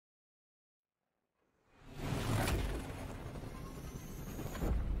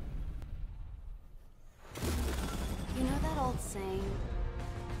saying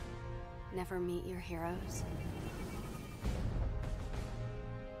never meet your heroes?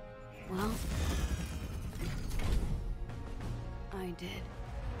 Well, I did.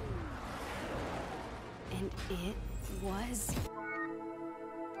 And it was...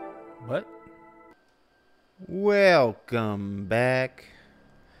 What? Welcome back.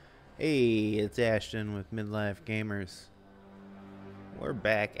 Hey, it's Ashton with Midlife Gamers. We're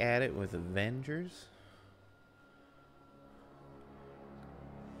back at it with Avengers.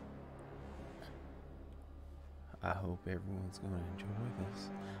 I hope everyone's going to enjoy this.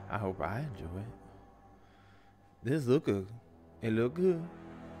 I hope I enjoy it. This look good. It look good.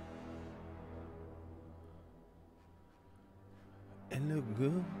 It look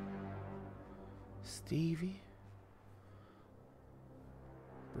good. Stevie.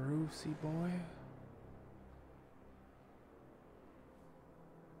 Brucey boy.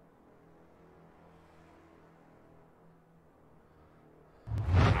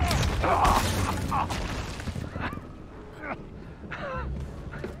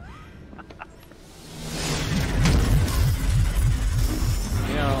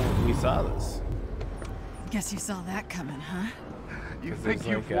 You know, we saw this. Guess you saw that coming, huh? You think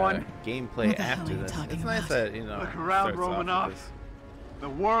you've like won? Gameplay What the hell after are you this. talking It's nice about? that, you know, Look around, starts off with Romanov. this. The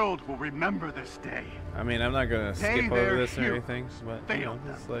world will remember this day. I mean, I'm not gonna Hey skip over there, this or hero. anything, but you know, Failed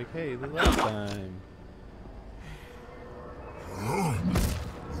it's like, hey, the last time.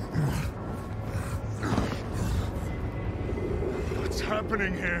 What's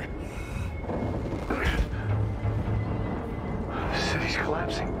happening here? The city's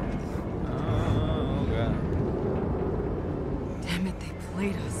collapsing. Oh god. Damn it, they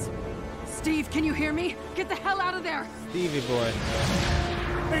played us. Steve, can you hear me? Get the hell out of there! Stevie boy.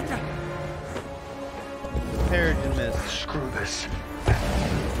 Nathan! Terrigen mist. Screw this.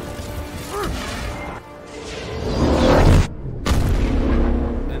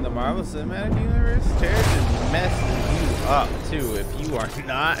 In the Marvel Cinematic Universe, Terrigen messes you up too. If you are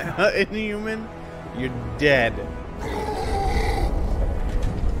not an Inhuman, you're dead.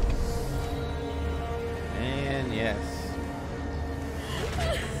 And yes.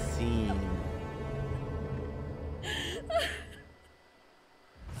 Scene.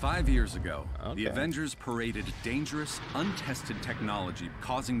 5 years ago, Okay. the Avengers paraded dangerous, untested technology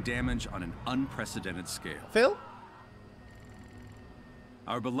causing damage on an unprecedented scale. Phil?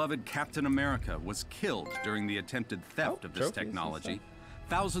 Our beloved Captain America was killed during the attempted theft of this trophies and technology. stuff.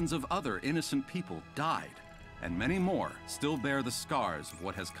 Thousands of other innocent people died, and many more still bear the scars of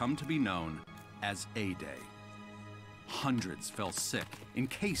what has come to be known as A-Day. Hundreds fell sick,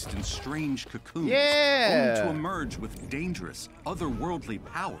 encased in strange cocoons, Yeah! only to emerge with dangerous, otherworldly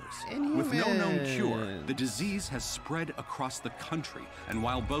powers. With no known cure, Inhuman. the disease has spread across the country, and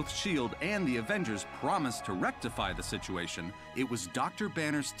while both S.H.I.E.L.D. and the Avengers promised to rectify the situation, it was Dr.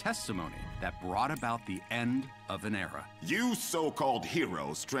 Banner's testimony that brought about the end of an era. You so-called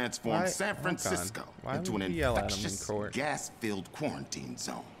heroes transformed Why- San hold on. Francisco Why into would an you yell at 'em in infectious, court? gas-filled quarantine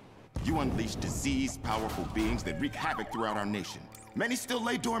zone. You unleashed diseased, powerful beings that wreak havoc throughout our nation. Many still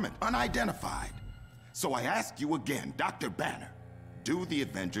lay dormant, unidentified. So I ask you again, Dr. Banner, do the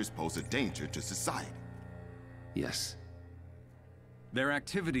Avengers pose a danger to society? Yes. Their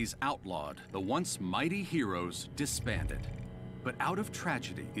activities outlawed, the once mighty heroes disbanded. But out of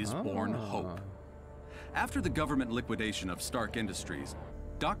tragedy is born hope. After the government liquidation of Stark Industries,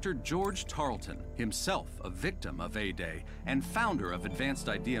 Dr. George Tarleton, himself a victim of A-Day and founder of Advanced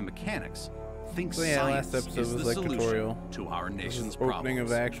Idea Mechanics, thinks So yeah, last science episode is was the like solution tutorial. to our nation's Opening of problems.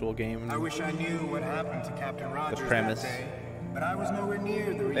 the actual game. I wish I knew what happened to Captain Rogers premise. that day, but I was nowhere near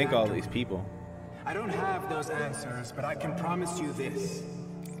the reactor. Thank all these people. I don't have those answers, but I can promise you this.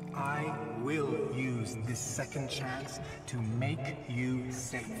 I will use this second chance to make you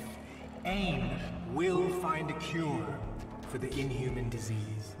safe. AIM will find a cure for the inhuman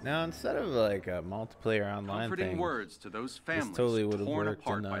disease. Now, instead of like a multiplayer online Comforting thing, words to those families totally would've torn worked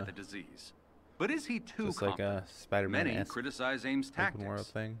apart in, by the disease. But is he too just like a confident? Spider-Man Many criticize AIM's open world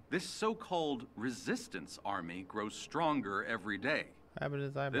tactics. thing. This so-called resistance army grows stronger every day. Happened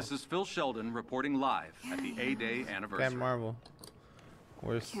his eyeball. This is Phil Sheldon reporting live at the A-Day anniversary. Captain Marvel.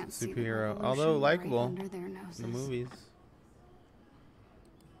 Worst Can't see the superhero, revolution although right likable under their in the noses. movies.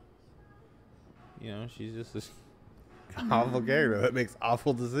 You know, she's just this awful character that makes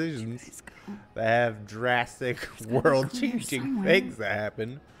awful decisions that have drastic, world-changing somewhere. things that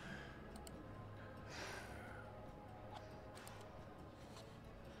happen.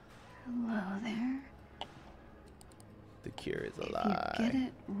 Hello there. The cure is a If you lie. get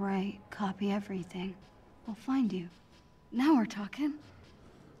it right, copy everything. We'll find you. Now we're talking.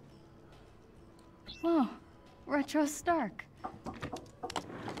 Whoa, Retro Stark.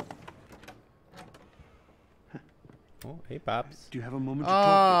 Oh, hey, Pops. Do you have a moment to talk?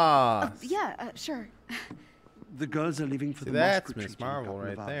 Ah, Yeah, sure. The girls are leaving for see, the mosque that's retreat Miss in a Marvel couple of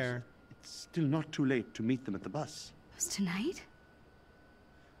right hours. there. It's still not too late to meet them at the bus. Was tonight?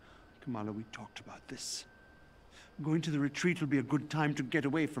 Kamala, we talked about this. Going to the retreat will be a good time to get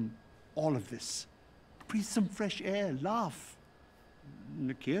away from all of this. Breathe some fresh air, laugh.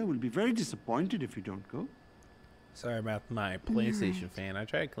 Nakia will be very disappointed if you don't go. Sorry about my PlayStation fan. I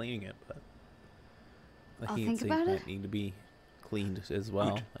tried cleaning it, but the I'll heat think sink about might it. need to be cleaned as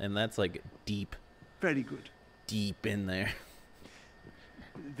well. Good. And that's like deep Very good. in there.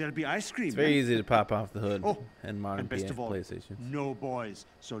 There'll be ice cream. It's very eh? easy to pop off the hood Oh, and modern and best of all, PlayStations. no boys,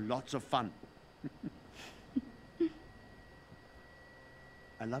 so lots of fun.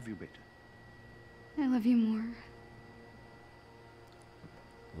 I love you, Beta. I love you more.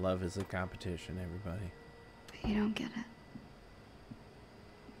 Love is a competition, everybody. But you don't get it.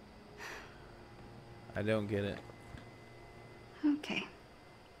 I don't get it. Okay.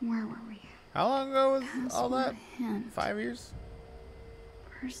 Where were we? How long ago was Pass all me that? a hint. 5 years?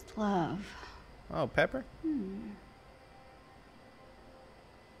 First love. Oh, Pepper?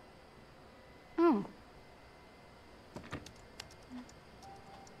 Oh.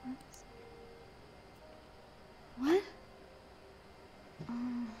 What?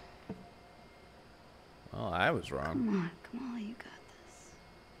 Oh, Oh, I was wrong. come on, Kamala, you got this.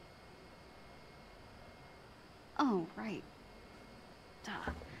 Oh, right. Duh.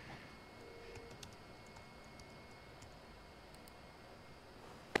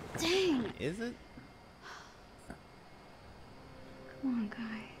 Dang! Is it? Come on,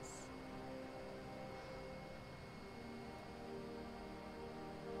 guys.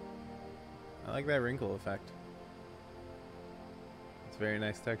 I like that wrinkle effect. It's very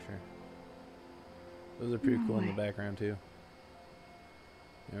nice texture. Those are pretty No cool in the way. background too.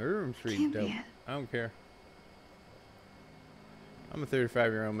 Yeah, her room's pretty Can't be dope. it. I don't care. I'm a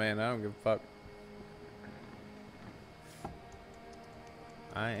 35-year-old man. I don't give a fuck.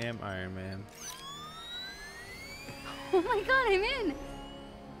 I am Iron Man. Oh my god, I'm in!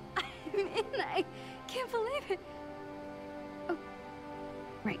 I'm in! I can't believe it! Oh,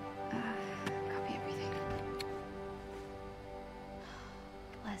 right. Copy everything.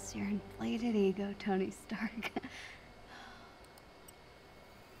 Bless your inflated ego, Tony Stark.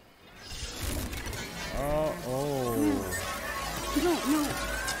 Oh. No.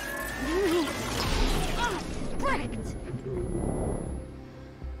 Ah, bricked!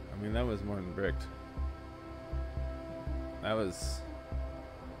 I mean, that was more than bricked. That was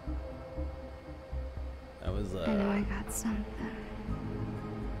I know I got something.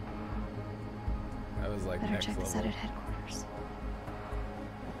 that was like Better next check this out level. at headquarters.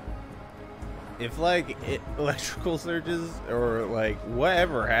 If like electrical surges or like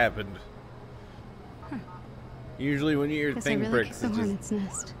whatever happened, usually when your Guess I thing really bricks, kicked the it hornet's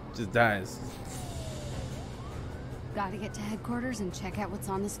nest. just dies. Gotta get to headquarters and check out what's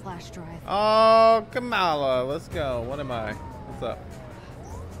on this flash drive. Oh, Kamala, let's go. What am I? What's up?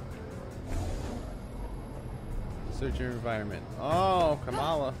 Search your environment. Oh,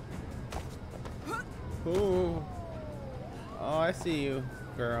 Kamala. Ooh. Oh, I see you,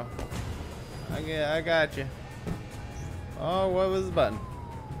 girl. I got you. Oh, what was the button?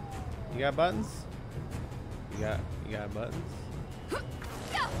 You got buttons? You got buttons?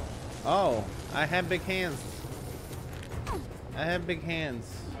 Oh, I have big hands. I have big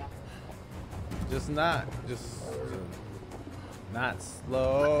hands. Just not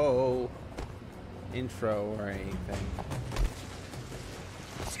slow intro or anything.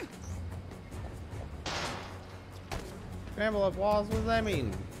 Scramble up walls, what does that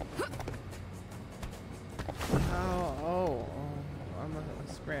mean? Oh, I'm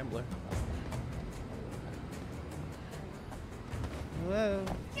a scrambler. Whoa.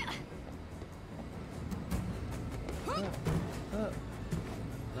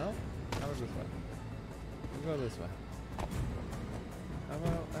 No? How about this way? We'll go this way. How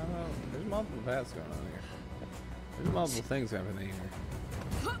about, there's multiple paths going on here. There's multiple things happening here.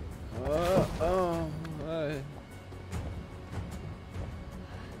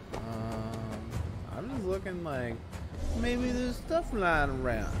 I'm just looking like, maybe there's stuff lying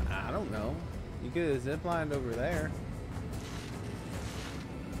around. I don't know. You could have ziplined over there.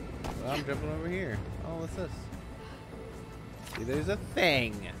 Well, I'm jumping over here. Oh, what's this? See, there's a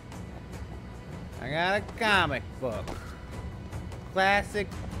thing. I got a comic book. Classic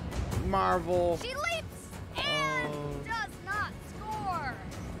Marvel. She leaps and does not score.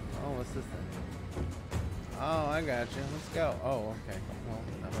 Oh, what's this thing? Oh, I got you. Let's go. Oh, okay. Well,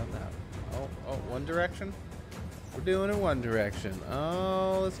 how about that? Oh, One Direction? We're doing it one direction.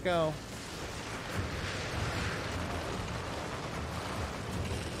 Oh, let's go.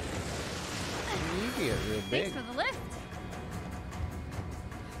 You can get real big. Thanks for the lift.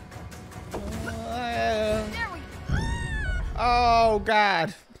 There we go. Oh,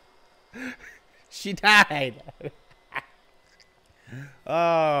 God. She died.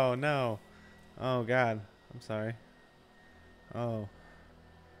 Oh, no. Oh, God. I'm sorry. Oh.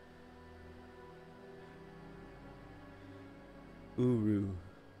 Uru.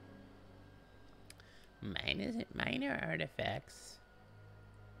 Minor artifacts.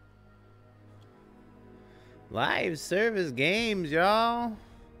 Live service games, y'all.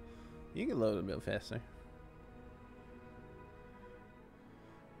 You can load a bit faster.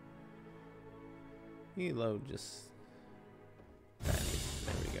 You can load just. There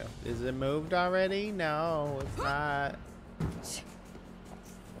we go. Is it moved already? No, it's not.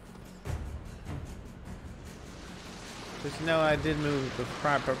 Just know I did move the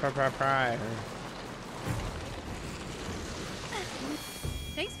prior.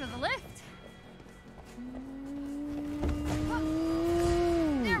 Thanks for the lift.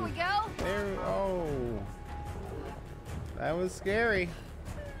 There we go. There. Oh, that was scary.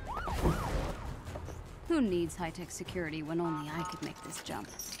 Who needs high-tech security when only I could make this jump?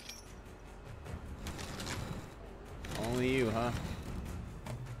 Only you, huh?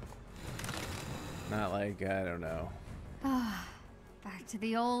 Not like, I don't know. Back to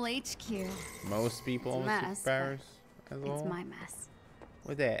the old HQ. Most people It's a with mess, superpowers as It's well. my mess.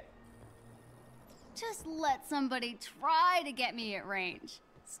 With that. Just let somebody try to get me at range.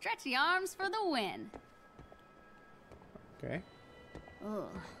 Stretchy arms for the win. Okay. Ugh.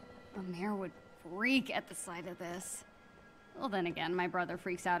 Amir would freak at the sight of this. Well, then again, my brother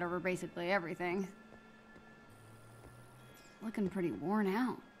freaks out over basically everything. Looking pretty worn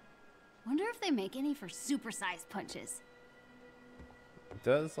out. Wonder if they make any for supersized punches.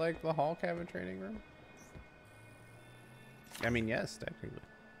 Does like the Hulk have a training room? I mean, yes, technically.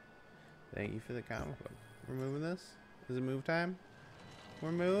 Thank you for the comic book. We're moving this? Is it move time?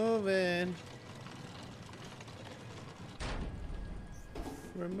 We're moving.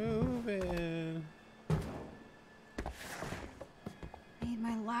 We're moving. Need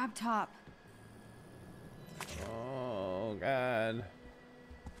my laptop. Oh, God.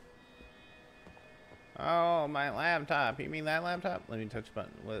 Oh, my laptop. You mean that laptop? Let me touch the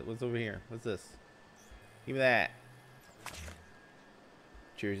button. What's over here? What's this? Give me that.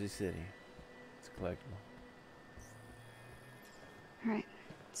 Jersey City. It's collectible. Alright,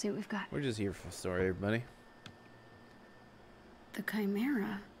 see what we've got. We're just here for the story, everybody. The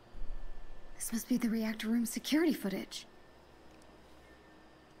Chimera. This must be the reactor room security footage.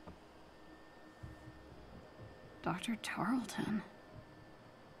 Dr. Tarleton.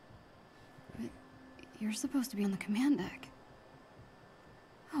 But you're supposed to be on the command deck.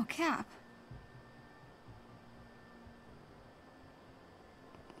 Oh, Cap.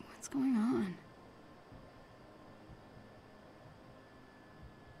 What's going on?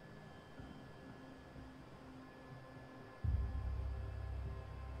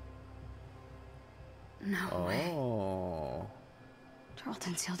 No way. Oh.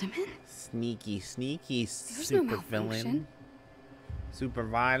 Tarleton sealed him in? Sneaky There's no super villain. malfunction. Super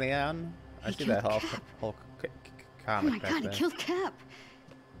villain. I He see that killed Hulk Oh comic my back god, he then. killed Cap.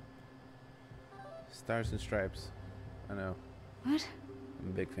 Stars and Stripes. I know. What? I'm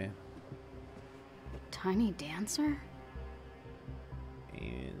a big fan. Tiny dancer?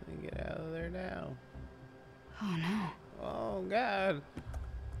 And get out of there now. Oh no. Oh, God.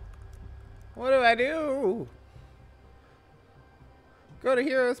 What do I do? Go to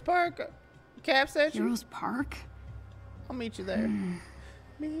Heroes Park? Cap said you? Heroes Park? I'll meet you there.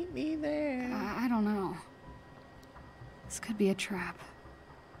 Meet me there. I don't know. This could be a trap.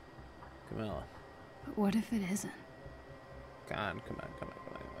 Kamala. But what if it isn't? Come on.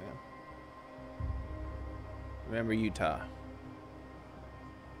 Remember Utah.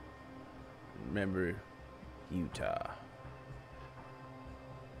 Remember Utah.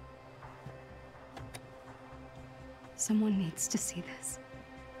 Someone needs to see this.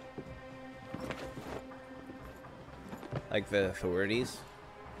 Like the authorities?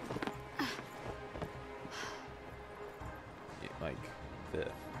 Yeah, like the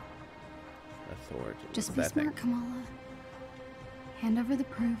authority. Just What's be that thing? smart, Kamala. Hand over the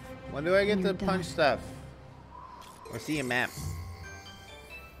proof. When do I get and to you're punch done. stuff? Or see a map?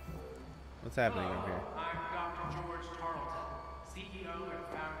 What's happening over here? I'm Dr. George Tarleton, CEO and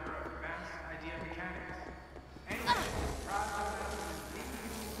founder of Advanced Idea Mechanics. Anyway, proud to announce that the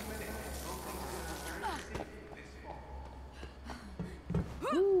Infusion Clinic is opening in Jersey City this fall.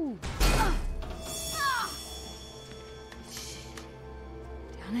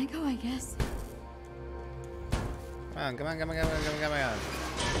 on, come on, come on, come on, come on, come on.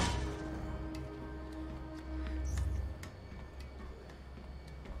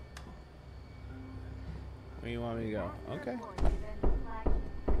 Where do you want me to go? Okay.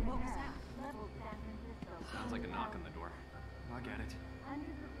 Sounds like a knock on the door. I'll get it.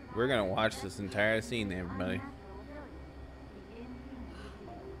 We're gonna watch this entire scene, everybody.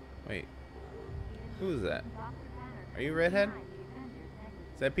 Wait. Who is that? Are you redhead?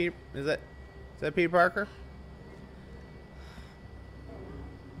 Is that Peter? Is that Peter Parker?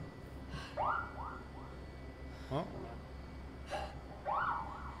 Oh.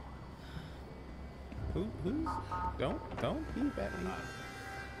 Who's? Don't peep at me.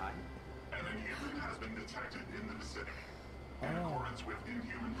 An inhuman has been detected in the vicinity. In accordance with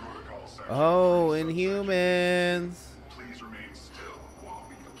Inhuman Protocol Section. Oh, Inhumans. Please remain still while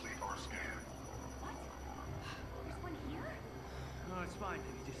we complete our scan. What? There's one here? No, it's fine.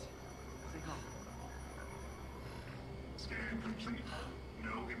 Just stay calm. Scan complete.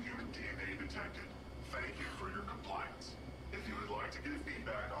 No inhuman DNA detected. Thank you for your compliance. If you would like to give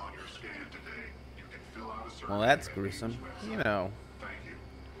feedback on your scan today, you can fill out a survey. Well, that's gruesome. You know. Thank you.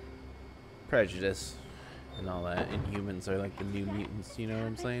 Prejudice and all that. Inhumans are like the new mutants, you know what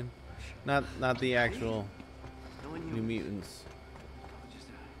I'm saying? Not the actual new mutants. Just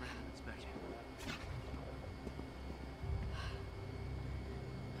a random inspection.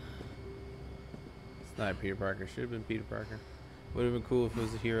 It's not Peter Parker. Should have been Peter Parker. Would have been cool if it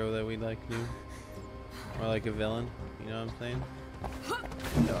was a hero that we like knew. Or like a villain. You know what I'm saying?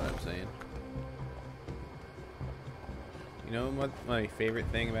 You know what I'm saying? You know what my favorite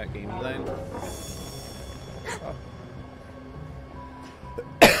thing about game design?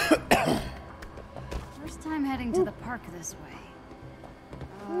 First time heading to the park this way.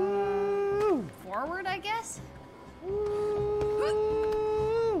 Forward, I guess?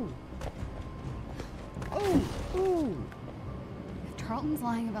 If Tarleton's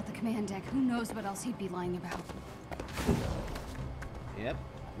lying about the command deck, who knows what else he'd be lying about? Yep.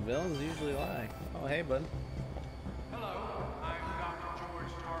 Villains usually lie. Oh, hey, bud. Hello, I'm Dr.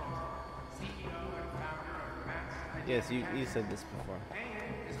 George Tarleton, CEO and founder of Advanced Idea Yes, you said this before.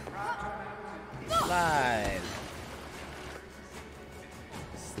 and is proud to announce Slide.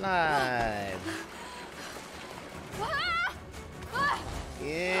 Slide.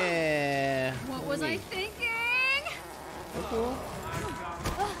 Yeah. What was I thinking? Oh, cool.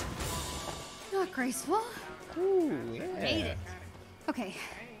 Not graceful. Ooh, yeah. Made it. Okay,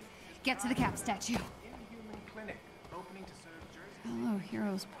 get to the Cap statue. Inhuman Clinic, opening to serve Jersey. Hello,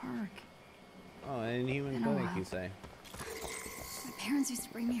 Heroes Park. Oh, an Inhuman Been a clinic, while. you say? My parents used to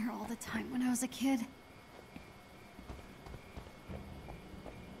bring me here all the time when I was a kid.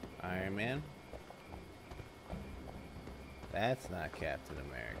 Iron Man? That's not Captain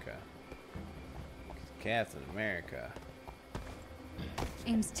America. Captain America.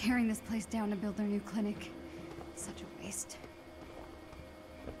 AIM's tearing this place down to build their new clinic. Such a waste.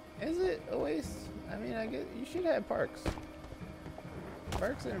 Is it a waste? I mean, I guess you should have parks.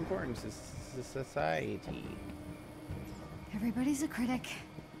 Parks are important to society. Everybody's a critic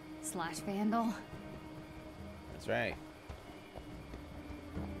slash vandal. That's right.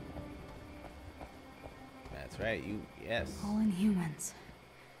 That's right. Yes. All Inhumans.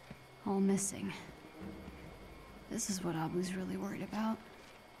 All missing. This is what Abu's really worried about.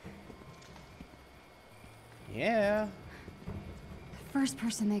 Yeah. The first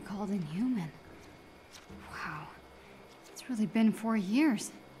person they called Inhuman. Wow. It's really been 4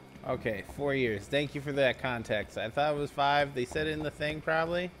 years. Okay, 4 years. Thank you for that context. I thought it was 5. They said it in the thing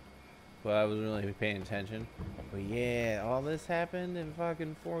probably, but I wasn't really paying attention. But yeah, all this happened in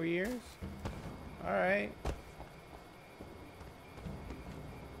fucking 4 years? Alright.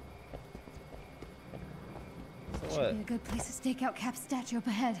 So Should what? be a good place to stake out Cap's statue up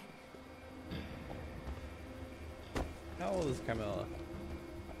ahead. How old is Kamala?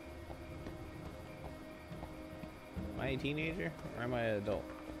 Am I a teenager or am I an adult?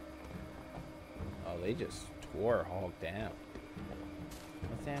 Oh, they just tore Hulk down.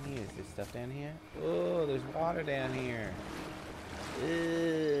 What's down here? Is there stuff down here? Oh, there's water down here.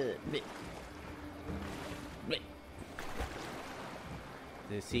 Bleh. Bleh.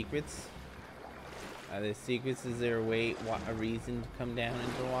 There's secrets? Are there secrets? Is there a reason to come down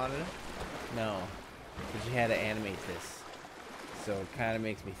into the water? No. Because you had to animate this. So it kind of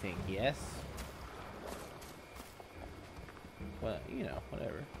makes me think yes. But, you know,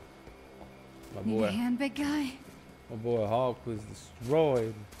 whatever. Need a hand, big guy? My boy Hulk was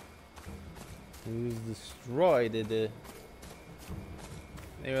destroyed. He was destroyed. They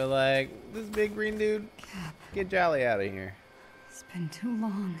were like, this big green dude, Cap, get Jolly out of here. it's been too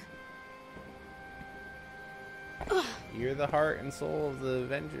long. You're the heart and soul of the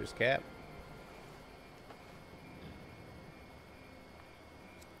Avengers, Cap.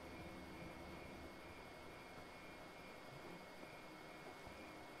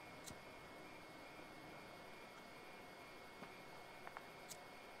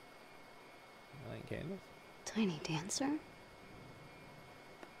 Light candles. Tiny dancer?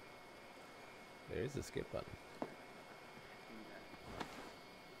 There's the skip button.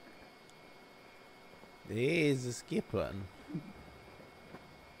 There's the skip button.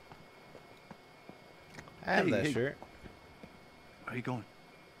 I have that shirt. Where are you going?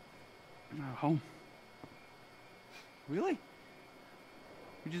 Home. Really?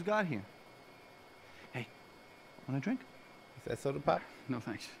 We just got here. Hey, want a drink? Is that soda pop? No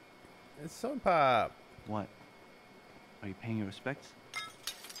thanks. It's soda pop. What? Are you paying your respects?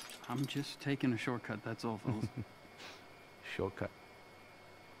 I'm just taking a shortcut, that's all, fellas. Shortcut.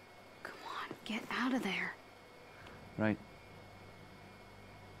 Come on, get out of there. Right.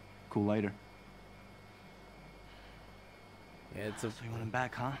 Cool lighter. Yeah, it's a. So you want him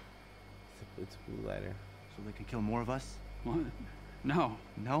back, huh? It's a blue lighter. So they can kill more of us? What? No.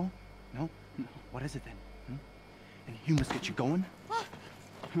 No? No? No. What is it then? Hmm? And you must get you going?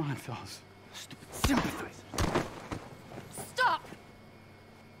 Come on, fellas. Stupid sympathizer. Stop!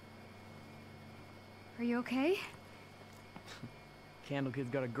 Are you okay? Candle Kid's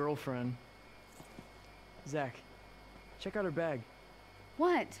got a girlfriend. Zach, check out her bag.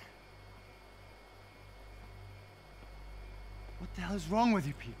 What? What the hell is wrong with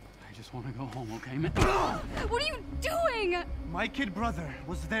you people? I just want to go home, okay, man? What are you doing? My kid brother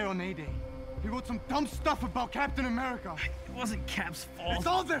was there on A-Day. He wrote some dumb stuff about Captain America. It wasn't Cap's fault. It's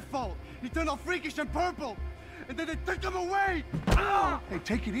all their fault. He turned all freakish and purple. And then they took him away. Hey,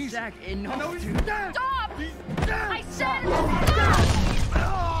 take it easy. Zach, enough, No, he's dude. dead. Stop! He's dead. I said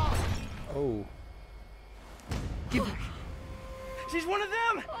stop! Oh. Give back. She's one of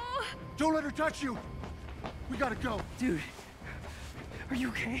them! Don't let her touch you. We gotta go. Dude, are you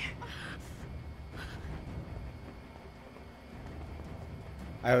okay?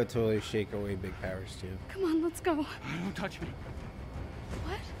 I would totally shake away big powers too. Come on, let's go. Don't touch me.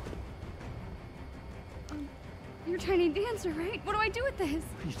 What? You're Tiny Dancer, right? What do I do with this?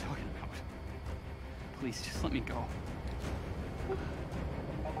 What are you talking about? Please, just let me go.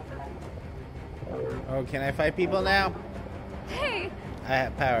 Oh, can I fight people now? Hey! I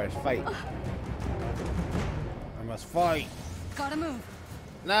have powers. Fight. I must fight. Gotta move.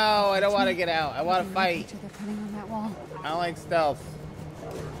 No, I don't want to get out. I want to fight. Picture they're putting on that wall. I don't like stealth.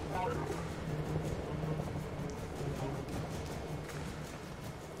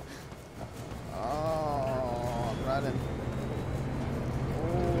 Oh, I'm running.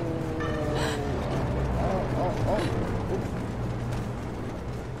 Oh.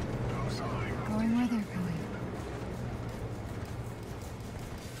 Going where they're going.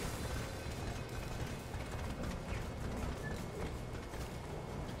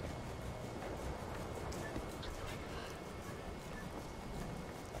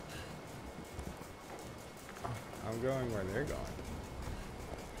 I'm going where they're going.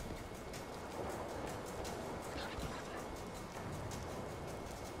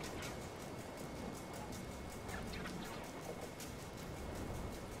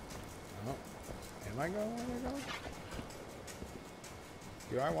 Oh, am I going where they're going?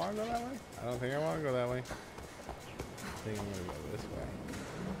 Do I want to go that way? I don't think I want to go that way. I think I'm going to go this way.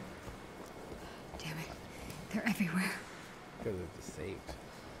 Damn it. They're everywhere. Because it's saved.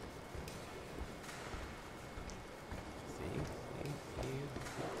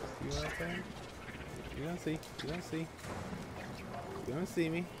 See what I'm saying? You don't see. You don't see. You don't see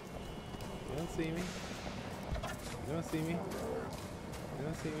me. You don't see me. You don't see me. You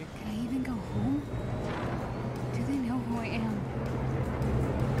don't see me. Can I even go home? Do they know who I am?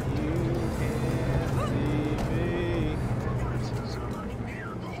 You can't see me.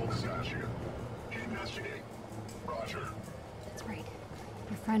 The whole statue. Investigate. Roger. That's right.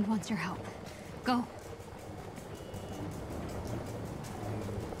 Your friend wants your help. Go.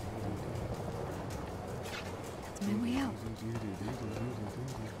 That's my way out.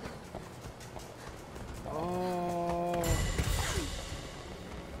 Oh.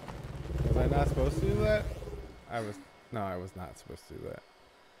 Was I not supposed to do that? No, I was not supposed to do that.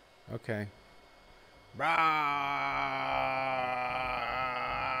 Okay.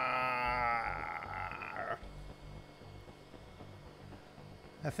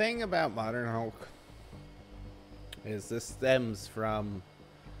 The thing about Modern Hulk is this stems from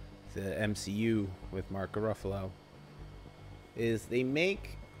the MCU with Mark Ruffalo. Is they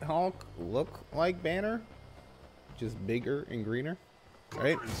make Hulk look like Banner, just bigger and greener.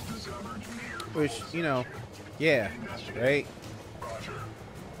 right? Which, you know, yeah, right?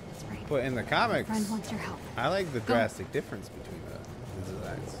 That's right. But in the comics, Friend wants your help. I like the drastic difference between the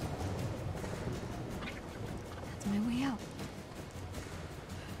designs. That's my way out.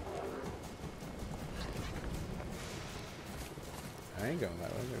 I ain't going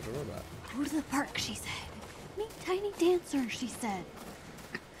that way. There's a robot. Go to the park, she said. Meet tiny dancer, she said.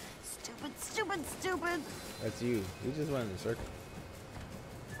 Stupid, stupid, stupid. That's you. You just went in a circle.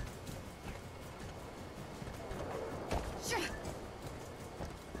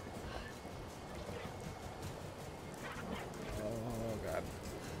 Oh, God.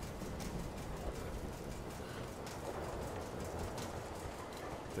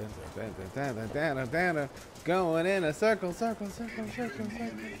 Going in a circle, circle, circle, circle,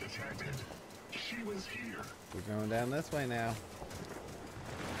 circle. She was here. We're going down this way now.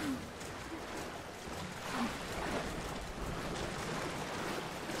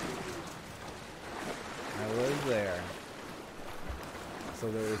 I was there.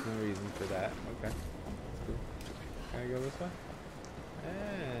 So there was no reason for that. Okay. That's cool. Can I go this way?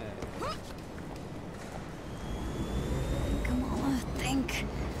 Hey. Kamala, think.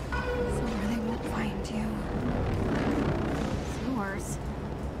 Somewhere they won't find you. Sewers.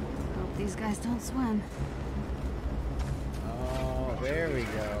 Hope these guys don't swim. Oh, there we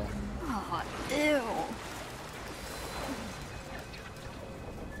go. Oh, ew.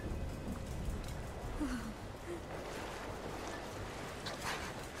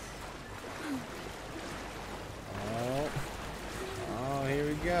 Oh, here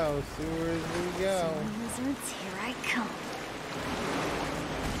we go. Sewers we go. Sea lizards, here I come.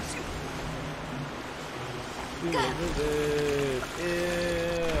 Lizard.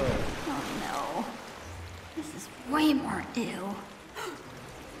 Ew. Oh no. This is way more ew.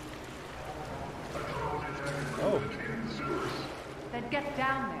 Oh. Then get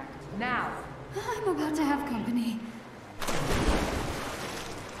down there, now. I'm about to have company.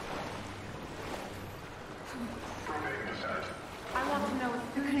 I want to know if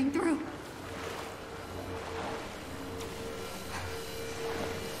They're cutting through.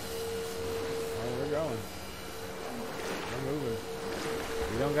 Oh, we're going. We're moving.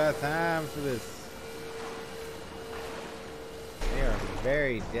 We don't got time for this. They are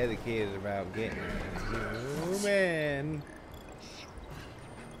very dedicated about getting moving.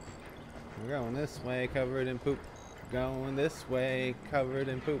 We're going this way, covered in poop. Going this way, covered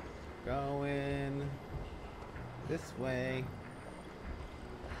in poop. Going this way.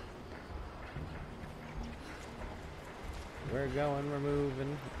 We're going, we're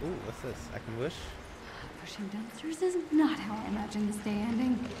moving. Ooh, what's this? I can wish? Pushing dumpsters is not how I imagine this day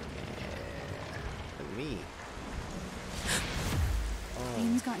ending. Yeah. Look at me. Oh.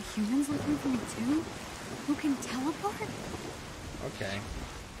 Game's got humans looking for me too? Who can teleport? Okay.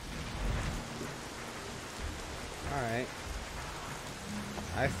 Alright.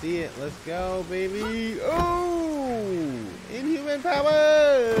 I see it. Let's go, baby. Oh! Inhuman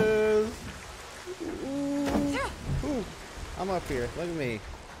powers! Ooh. Ooh. I'm up here. Look at me.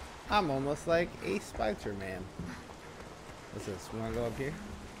 I'm almost like a Spider-Man. What's this? We want to go up here?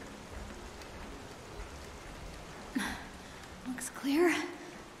 Looks clear.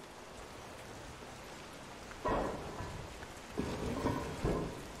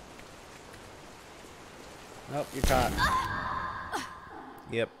 Nope, you're caught.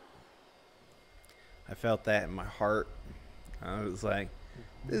 Yep. I felt that in my heart. I was like,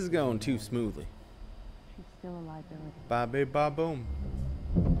 this is going too smoothly. she's still a liability. Bobby bob boom.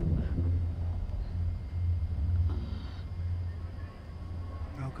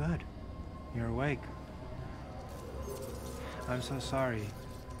 Oh, good. You're awake. I'm so sorry.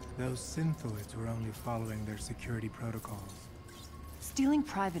 Those synthoids were only following their security protocols. Stealing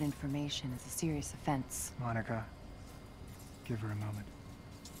private information is a serious offense. Monica, give her a moment.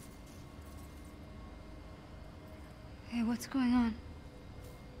 Hey, what's going on?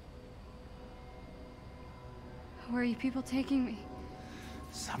 Where are you people taking me?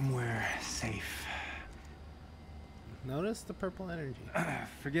 Somewhere safe. Notice the purple energy.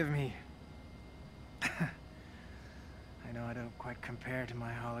 Forgive me. I know I don't quite compare to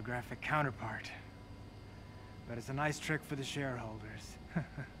my holographic counterpart. But it's a nice trick for the shareholders.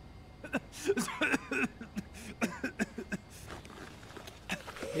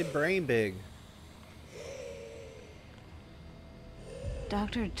 Hit brain big.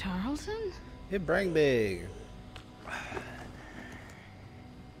 Dr. Tarleton? Hit brain big.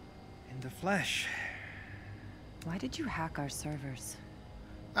 In the flesh. Why did you hack our servers?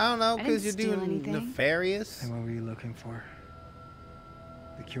 I don't know, I because didn't you're steal doing anything. nefarious. And what were you looking for?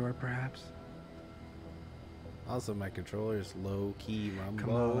 The cure, perhaps? Also, my controller's low-key rumble.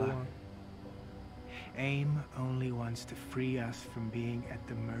 Kamala, AIM only wants to free us from being at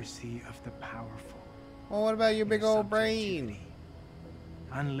the mercy of the powerful. Well, what about your big old brain?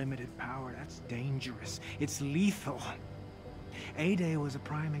 Unlimited power, that's dangerous. It's lethal. A-Day was a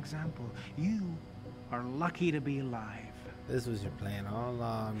prime example. You are lucky to be alive. This was your plan all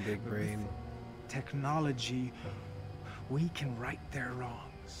along, big brain. With technology, we can right their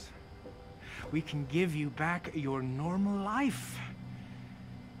wrongs. We can give you back your normal life.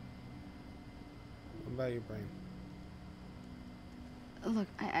 What about your brain? Look,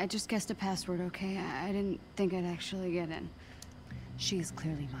 I just guessed a password, okay? I didn't think I'd actually get in. She is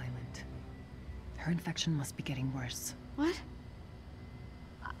clearly violent. Her infection must be getting worse. What?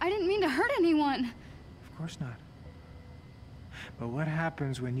 I didn't mean to hurt anyone. Of course not. But what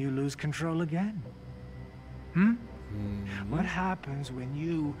happens when you lose control again? What happens when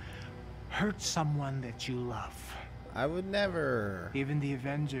you hurt someone that you love? I would never. Even the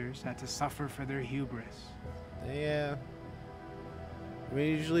Avengers had to suffer for their hubris. Yeah. I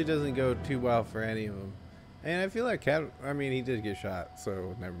mean, it usually doesn't go too well for any of them. And I feel like Cap, I mean, he did get shot,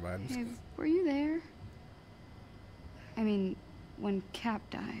 so never mind. Hey, were you there? I mean, when Cap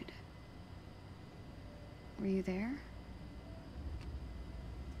died. Were you there?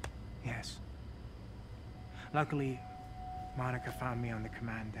 Yes. Luckily, Monica found me on the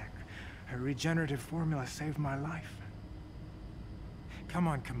command deck. Her regenerative formula saved my life. Come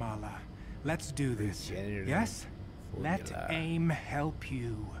on, Kamala. Let's do this. Yes? Let AIM help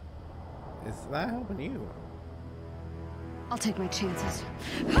you. It's not helping you. I'll take my chances.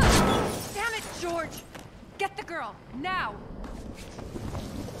 Damn it, George! Get the girl, now!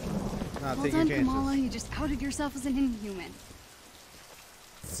 Not Well done, Kamala. You just outed yourself as an inhuman.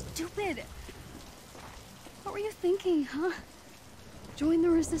 Stupid! What were you thinking, huh? Join the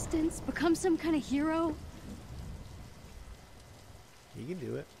Resistance? Become some kind of hero? You can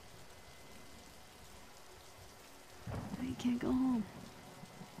do it. No, you can't go home.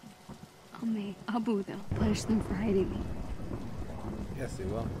 Abu, they'll punish them for hiding me. Yes, they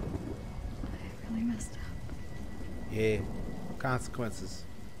will. I really messed up. Yeah. Consequences.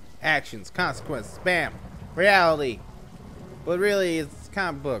 Actions. Consequences. Bam. Reality. But really, it's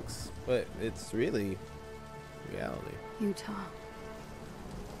comic books. But it's really reality. Utah.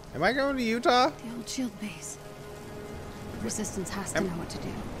 Am I going to Utah? The old shield base. The Resistance has to know what to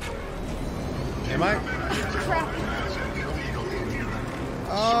do. Am I? Crap!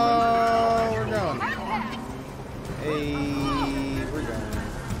 Oh, we're going. Hey, we're going.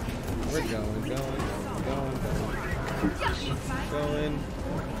 We're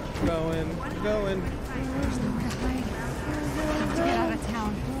going. There's nowhere to hide. Have to get out of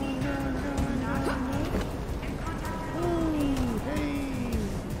town.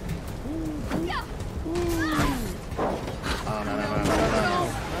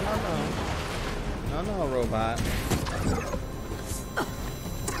 No, robot.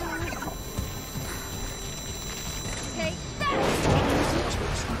 Take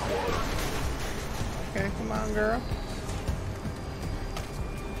Okay, come on, girl.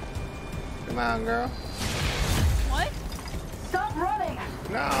 Come on, girl. What? Stop running!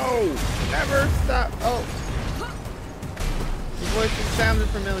 No! Never stop. Oh. Your voice is sounded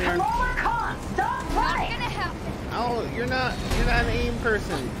familiar. Stop running! Oh, you're not an AIM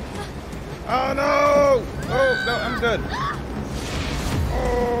person. Oh no! Oh no, I'm good.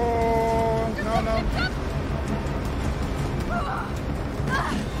 Oh no.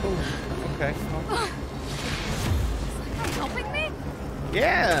 Oh, okay. Is that guy helping me?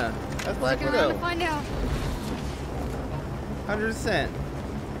 Yeah, that's Black Stick around Widow. to find out. 100%.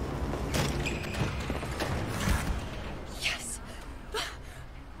 Yes.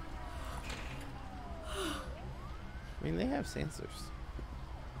 I mean, they have sensors,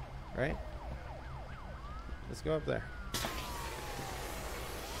 right? Let's go up there.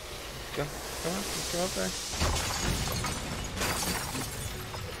 Go on, let's go up there.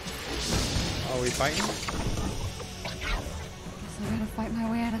 Are we fighting? Guess I gotta fight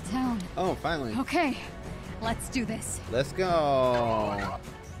my way out of town. Oh, finally. Okay, let's do this. Let's go.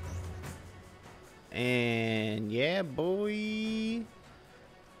 And yeah, boy.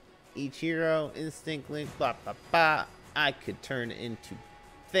 Each hero, instinct link, blah, blah, blah. I could turn into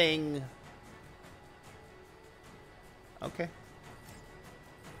thing. Okay.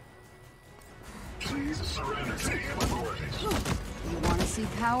 Please surrender to the authorities. You wanna see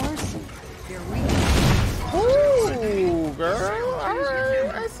powers? Here we go. Ooh, girl.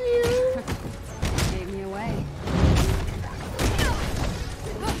 Alright, I see you. Gave me away.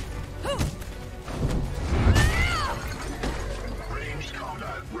 Ranged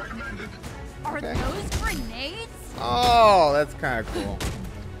combat recommended. Are those grenades? that's kind of cool.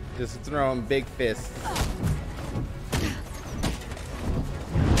 Just throwing big fists.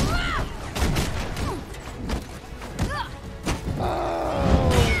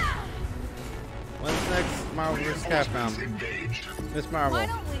 Oh. What's next? Marvel vs. Capcom. Miss Marvel. Why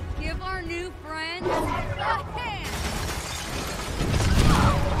don't we give our new friends a hand?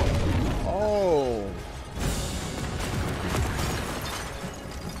 Oh.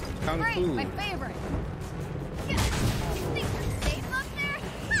 Kung Great, Fu. my favorite. You think you're safe up there?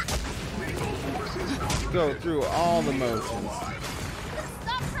 Go through all the motions.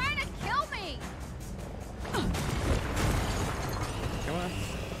 Stop trying to kill me! Come on.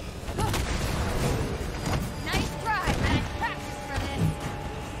 Nice try, but I practiced for this.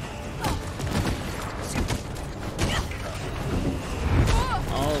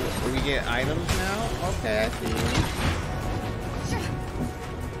 Oh, we get items now? Okay, I see.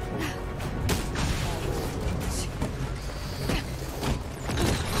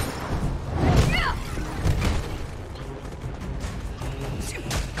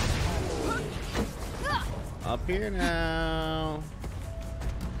 Up here now.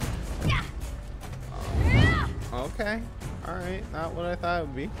 Okay. Alright. Not what I thought it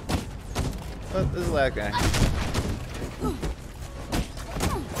would be. But this is that guy.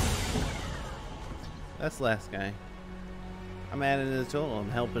 That's the last guy. I'm adding to the total. I'm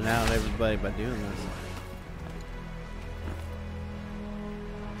helping out everybody by doing this.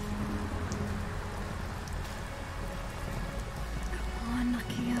 Come on,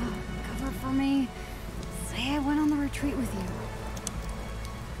 Nakia. Cover for me. Say I went on the retreat with you.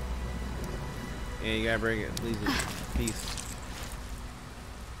 Yeah, you gotta bring it. Please. Peace.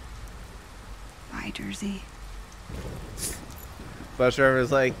 Bye, Jersey. Bus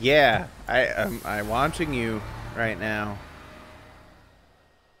driver's like, yeah, I'm watching you right now.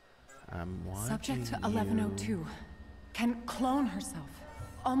 I'm watching Subject to you. 1102 can clone herself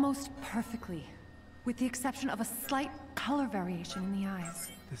almost perfectly, with the exception of a slight color variation in the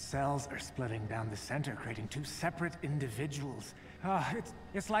eyes. The cells are splitting down the center, creating two separate individuals.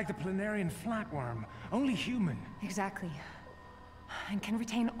 It's like the planarian flatworm, only human. Exactly. And can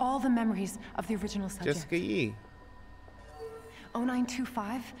retain all the memories of the original subject. Jessica Yee.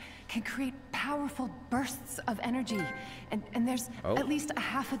 0925 can create powerful bursts of energy, and there's at least a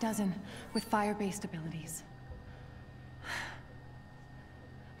half a dozen with fire-based abilities.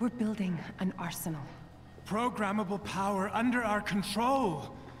 We're building an arsenal. Programmable power under our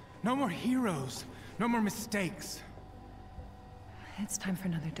control. No more heroes, no more mistakes. It's time for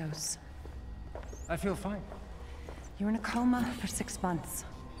another dose. I feel fine. You were in a coma for 6 months.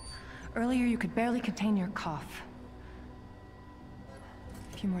 Earlier, you could barely contain your cough.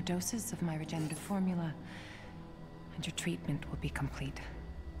 A few more doses of my regenerative formula, and your treatment will be complete.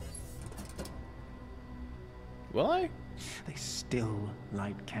 Will I? They still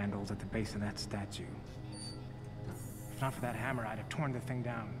light candles at the base of that statue. If not for that hammer, I'd have torn the thing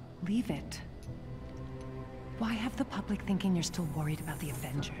down. Leave it. Why have the public thinking you're still worried about the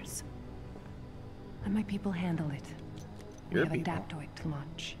Avengers? Let my people handle it. We Your have people? Adaptoid to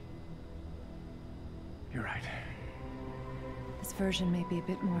launch. You're right. This version may be a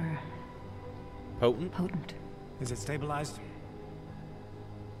bit more... Potent? Is it stabilized?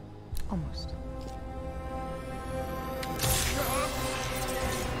 Almost.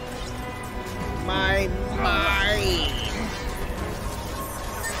 My mind!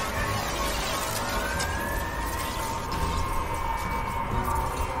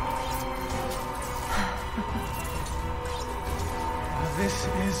 This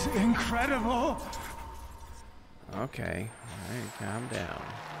is incredible! Okay. Alright, calm down.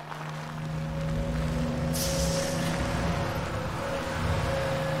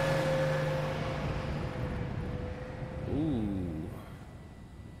 Ooh.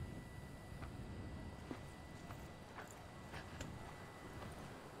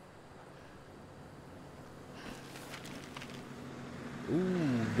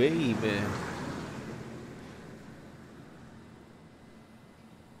 Ooh, baby.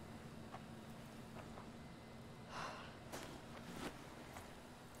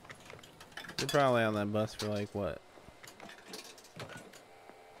 You're probably on that bus for like what?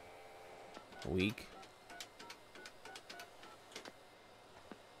 A week?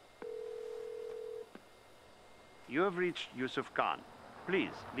 You have reached Yusuf Khan. Please,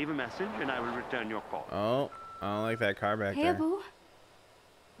 leave a message and I will return your call. Oh, I don't like that car back Hey, there. Abu.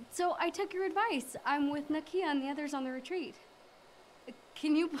 So I took your advice. I'm with Nakia and the others on the retreat.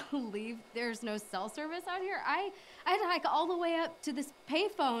 Can you believe there's no cell service out here? I had to hike all the way up to this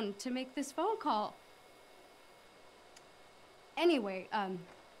payphone to make this phone call. Anyway,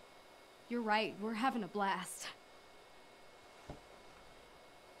 you're right. We're having a blast.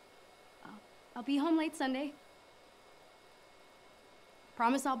 I'll be home late Sunday.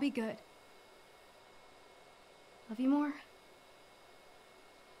 Promise I'll be good. Love you more.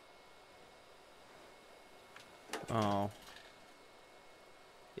 Oh.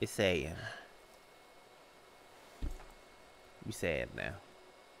 It's sad. You sad now.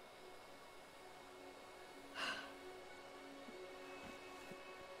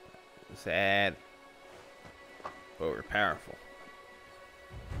 Sad. But we're powerful.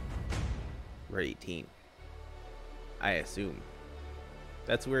 We're 18. I assume.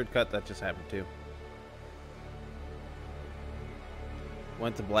 That's a weird cut that just happened too.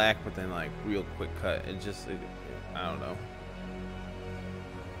 Went to black, but then like real quick cut. It just, I don't know.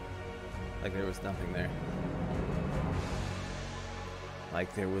 Like there was nothing there.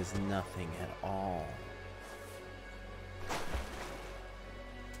 Like there was nothing at all.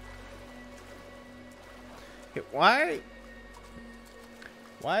 Why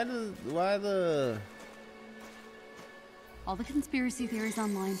the All the conspiracy theories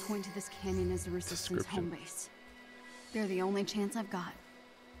online point to this canyon as the Resistance home base. They're the only chance I've got.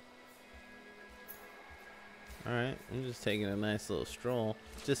 Alright, I'm just taking a nice little stroll.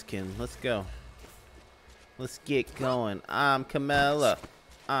 Just kidding, let's go. Let's get going. I'm Kamala.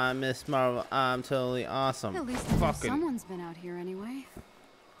 I'm Miss Marvel. I'm totally awesome. At least I know someone's been out here anyway.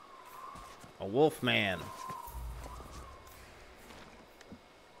 A wolf man.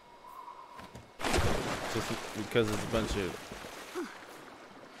 Just because it's a bunch of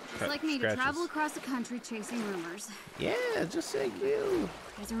It's like me to travel across the country chasing rumors. Yeah, just like you.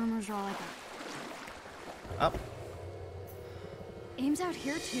 Crazy rumors are all I got. Up. Aim's out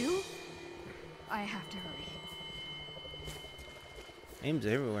here too? I have to hurry. Aim's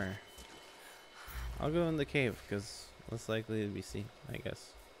everywhere. I'll go in the cave because less likely to be seen, I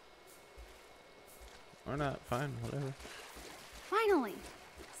guess. Or not, fine, whatever. Finally!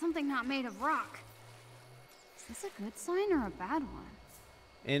 Something not made of rock. Is this a good sign or a bad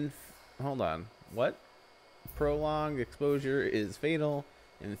one? Hold on. What? Prolonged exposure is fatal.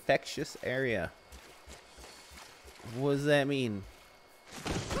 Infectious area. What does that mean?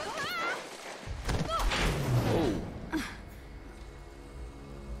 Oh.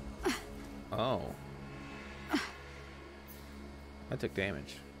 Oh. I took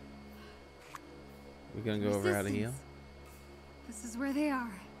damage. We gonna go over how to heal? This is where they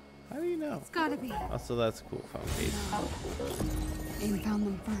are. How do you know? It's gotta be. Also, that's cool. Foundation. Aim found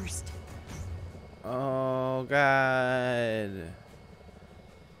them first. Oh, God.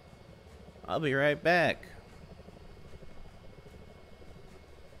 I'll be right back.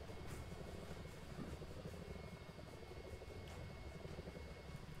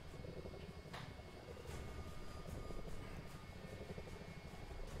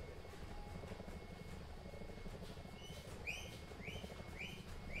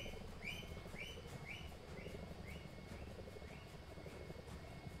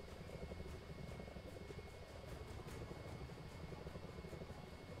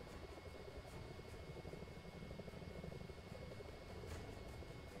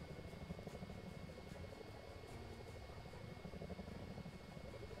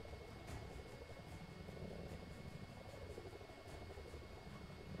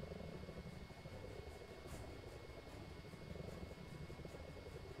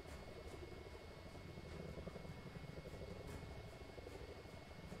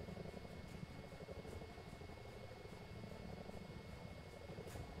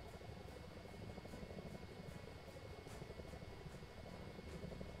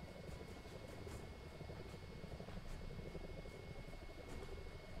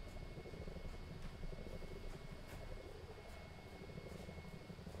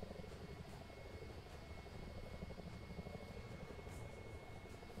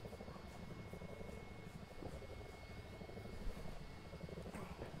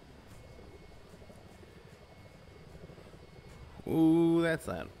 Ooh, that's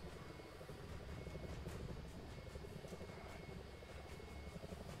that.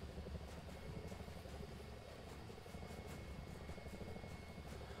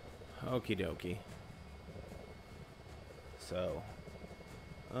 Okie dokie. So,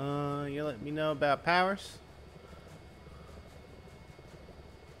 you let me know about powers?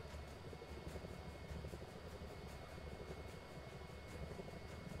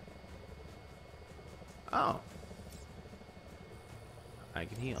 Oh. I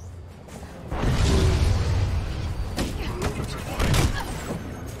can heal.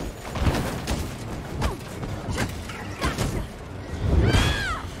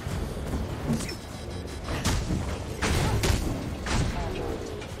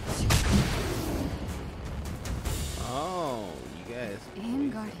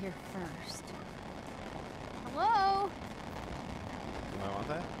 Aim got here first. wrong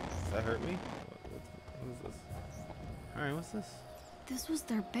with that? Does that hurt me? What is this? Alright, what's this? This was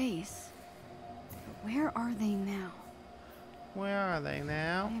their base. But where are they now? Where are they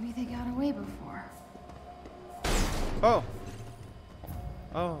now? Maybe they got away before. Oh!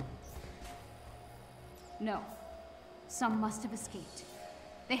 Oh. No. Some must have escaped.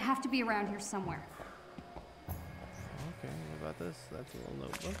 They have to be around here somewhere. Okay, what about this? That's a little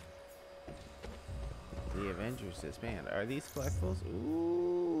notebook. The Avengers disband. Are these collectibles?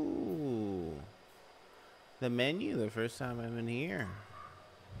 Ooh. The menu, the first time I'm in here.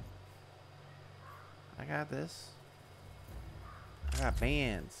 I got this. I got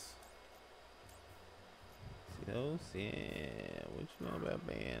bands. See those? Yeah. What you know about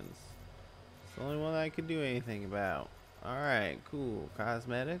bands? It's the only one I could do anything about. Alright, cool.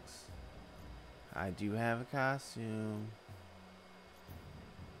 Cosmetics. I do have a costume.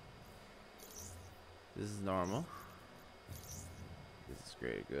 This is normal. This is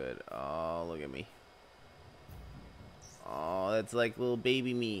great, good. Oh, look at me. Oh, that's like little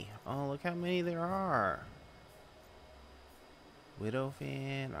baby me. Oh, look how many there are. Widow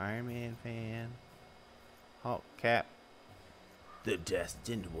fan, Iron Man fan, Hulk, Cap, the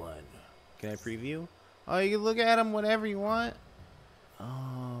Destined One. Can I preview? Oh, you can look at them whenever you want.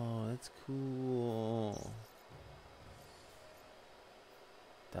 Oh, that's cool.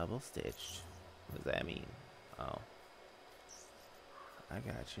 Double stitched. What does that mean? Oh. I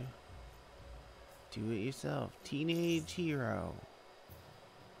got you. Do it yourself. Teenage hero.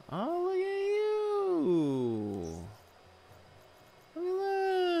 Oh, look at you.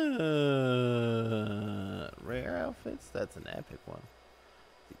 Look at that. Rare outfits? That's an epic one.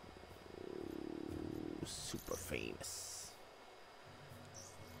 Ooh, super famous.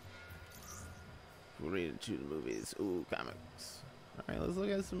 Related to the movies. Ooh, comics. Alright, let's look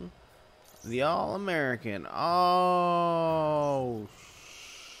at some. The All-American. Oh,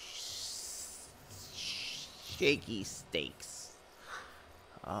 shaky steaks.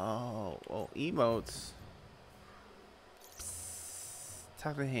 Oh, emotes. Psst,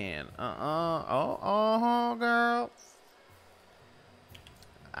 tuck the hand. Oh, girl.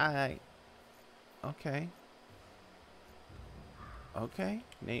 Okay. Okay.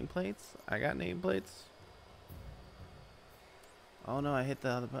 Nameplates. I got nameplates. Oh no, I hit the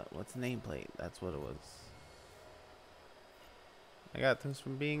other button. What's the nameplate? That's what it was. I got those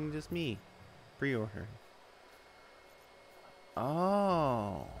from being just me. Pre-order.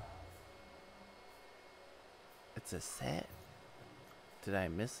 Oh. It's a set. Did I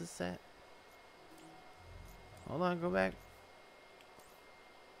miss a set? Hold on, go back.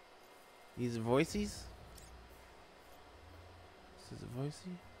 These are voices? This is a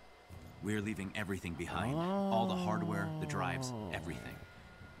voicey? We're leaving everything behind. All the hardware, the drives, everything.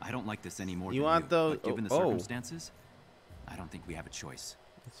 I don't like this any more You than want you, those? but given the circumstances, I don't think we have a choice.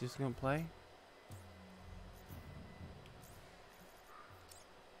 It's just gonna play?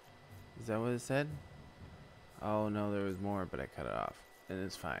 Is that what it said? Oh no, there was more, but I cut it off. And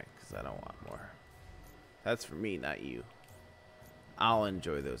it's fine, because I don't want more. That's for me, not you. I'll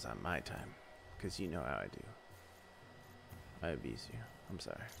enjoy those on my time, because you know how I do. I abuse you. I'm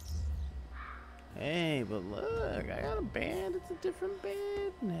sorry. Hey, but look, I got a band. It's a different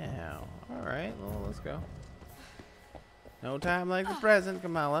band now. Alright, well, let's go. No time like the present,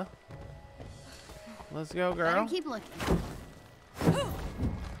 Kamala. Let's go, girl. Better keep looking.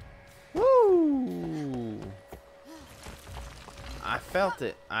 Woo! I felt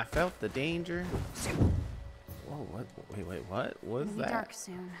it. I felt the danger. Whoa, what? Wait, what? What was It'll be that? dark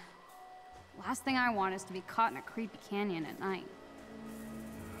soon. Last thing I want is to be caught in a creepy canyon at night.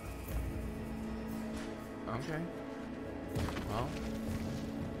 Okay. Well,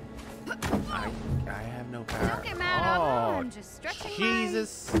 I have no power. Don't get mad, I'm just stretching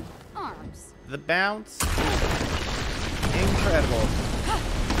Jesus. my arms. The bounce. Incredible.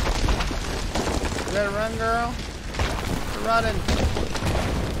 You gotta run, girl. You're running.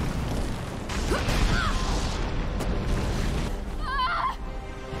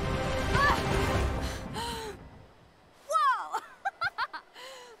 Whoa!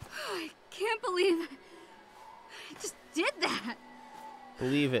 I can't believe I just did that.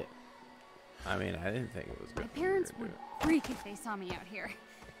 Believe it. I mean, I didn't think it was good. My parents would freak if they saw me out here.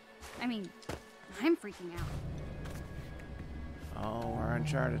 I mean, I'm freaking out. Oh, we're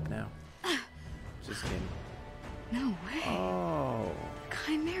uncharted now. Just kidding. No way. Oh.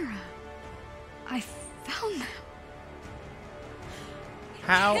 Chimera. I found them.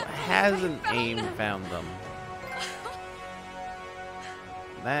 How hasn't AIM found them?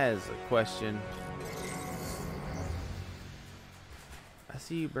 That is a question. I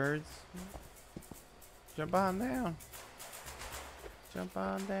see you, birds. Jump on down. Jump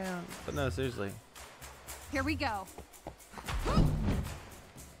on down. But no, seriously. Here we go.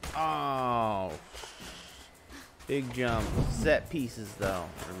 Oh. Big jump. Set pieces, though.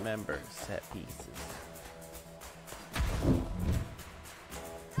 Remember, set pieces.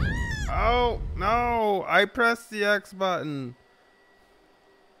 Oh, no. I pressed the X button.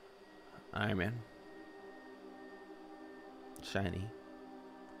 I'm in. Shiny.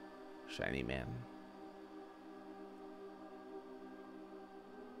 Shiny man.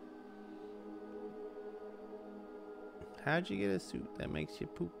 How'd you get a suit that makes you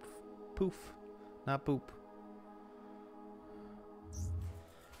poop? Poof. Not poop.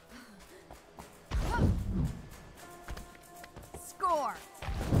 Score.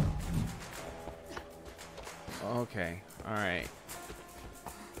 Okay. Alright.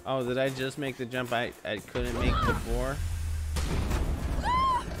 Oh, did I just make the jump I couldn't make before?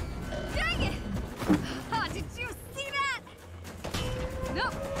 Dang it! Oh, did you see that?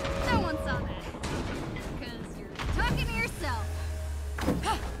 Nope, no one saw that. Because you're talking to yourself.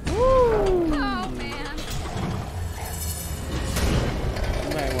 Woo! Oh, man. You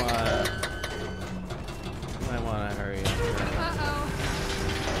might wanna hurry up. Uh-oh.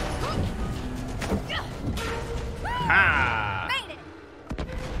 Ha! Made it!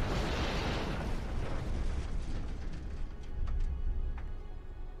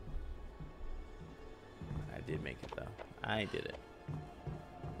 I did make it, though. I did it.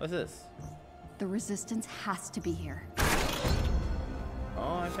 What's this? The resistance has to be here.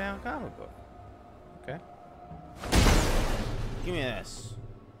 Oh, I found a comic book. Okay. Give me this.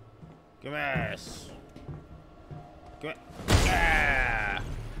 Give me this. Give me. Ah!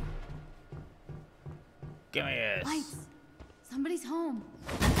 Give me this. Lights. Somebody's home.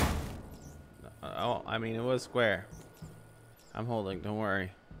 Oh, I mean, it was square. I'm holding. Don't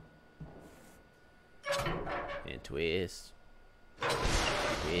worry. And twist.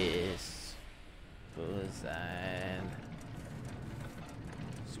 Twist. Pull aside.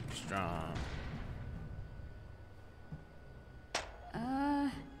 Super strong.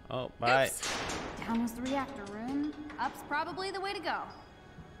 Oh, bye. Oops. Down was the reactor room. Up's probably the way to go.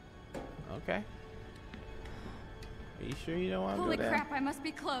 Okay. Are you sure you don't want to go Holy down? crap, I must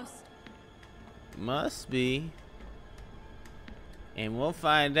be close. Must be. And we'll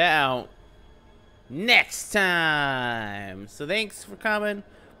find out next time. So thanks for coming.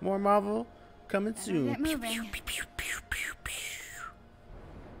 More Marvel coming soon. Get moving.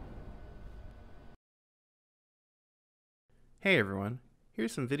 Hey everyone,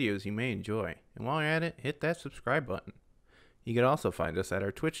 here's some videos you may enjoy, and while you're at it, hit that subscribe button. You can also find us at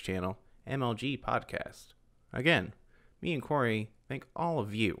our Twitch channel, MLG Podcast. Again, me and Corey thank all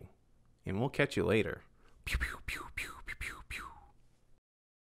of you, and we'll catch you later. Pew, pew, pew, pew.